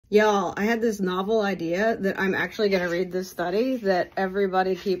Y'all, I had this novel idea that I'm actually going to read this study that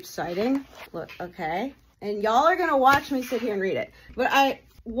everybody keeps citing. Look, okay. And y'all are going to watch me sit here and read it. But I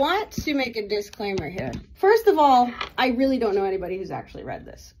want to make a disclaimer here. First of all, I really don't know anybody who's actually read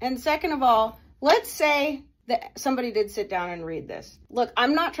this. And second of all, let's say that somebody did sit down and read this. Look,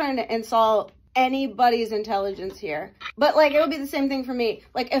 I'm not trying to insult anybody's intelligence here, but like, it would be the same thing for me.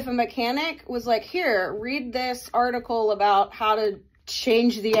 Like, if a mechanic was like, here, read this article about how to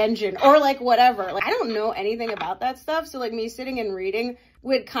change the engine or like whatever. Like, I don't know anything about that stuff. So like me sitting and reading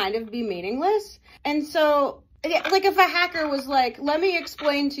would kind of be meaningless. And so like if a hacker was like, let me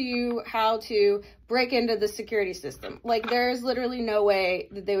explain to you how to break into the security system, like there's literally no way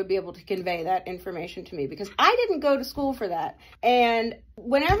that they would be able to convey that information to me because I didn't go to school for that. And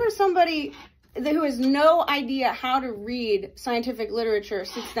whenever somebody who has no idea how to read scientific literature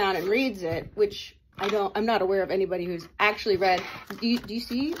sits down and reads it, which I'm not aware of anybody who's actually read. Do you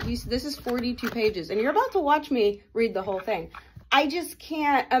see? This is 42 pages and you're about to watch me read the whole thing. I just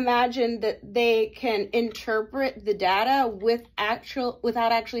can't imagine that they can interpret the data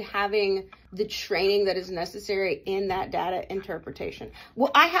without actually having the training that is necessary in that data interpretation. Well,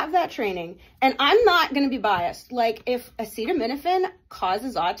 I have that training and I'm not going to be biased. Like if acetaminophen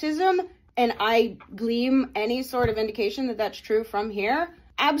causes autism and I glean any sort of indication that that's true from here,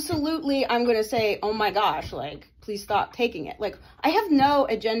 absolutely, I'm going to say, oh my gosh, like, please stop taking it. Like, I have no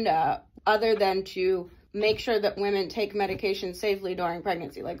agenda other than to make sure that women take medication safely during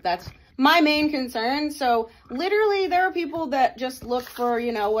pregnancy. Like, that's my main concern. So literally, there are people that just look for,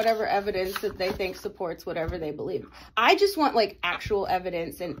 you know, whatever evidence that they think supports whatever they believe. I just want like actual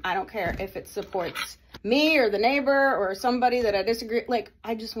evidence, and I don't care if it supports me or the neighbor or somebody that I disagree, like,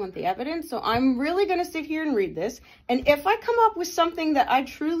 I just want the evidence. So I'm really going to sit here and read this. And if I come up with something that I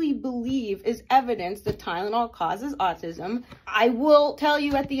truly believe is evidence that Tylenol causes autism, I will tell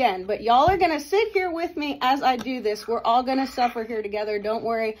you at the end. But y'all are going to sit here with me as I do this. We're all going to suffer here together. Don't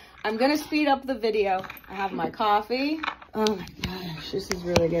worry. I'm going to speed up the video. I have my coffee. Oh my gosh, this is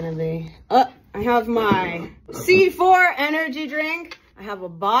really going to be... I have my C4 energy drink. I have a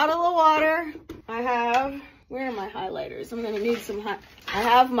bottle of water. I have, where are my highlighters? I'm gonna need some, I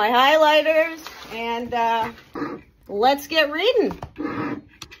have my highlighters, and let's get reading.